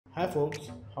Hi folks,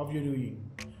 how are you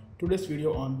doing? Today's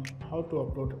video on how to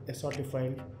upload SRT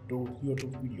file to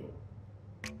YouTube video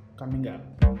coming up.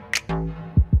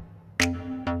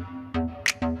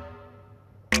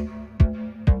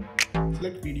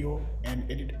 Select video and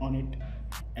edit on it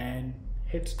and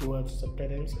head towards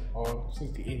subtitles or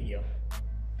CC area.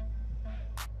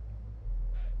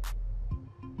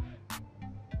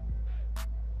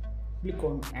 Click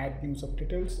on add new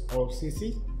subtitles or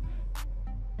CC.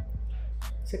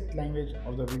 Set language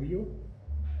of the video.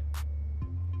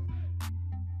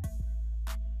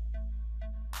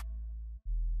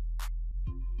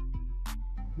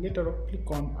 Later click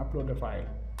on upload a file.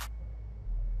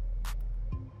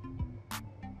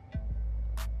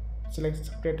 Select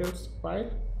subtitles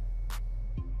file.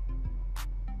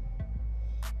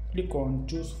 Click on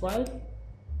choose file.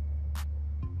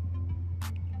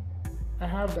 I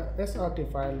have the SRT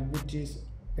file which is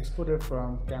exported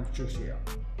from Camtasia.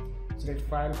 Select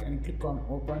file and click on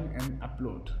open and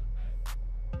upload.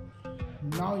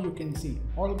 Now you can see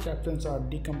all captions are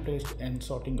decompressed and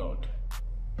sorting out.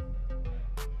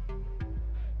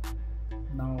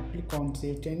 Now click on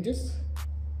save changes.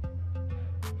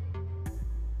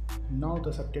 Now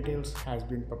the subtitles has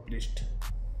been published.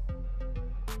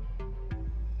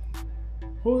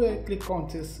 Whoever click on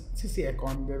this CC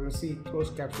icon, they will see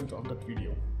closed captions of that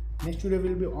video. Next video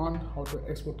will be on how to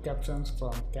export captions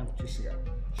from Camtasia.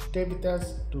 Stay with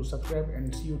us to subscribe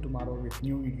and see you tomorrow with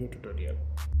new video tutorial.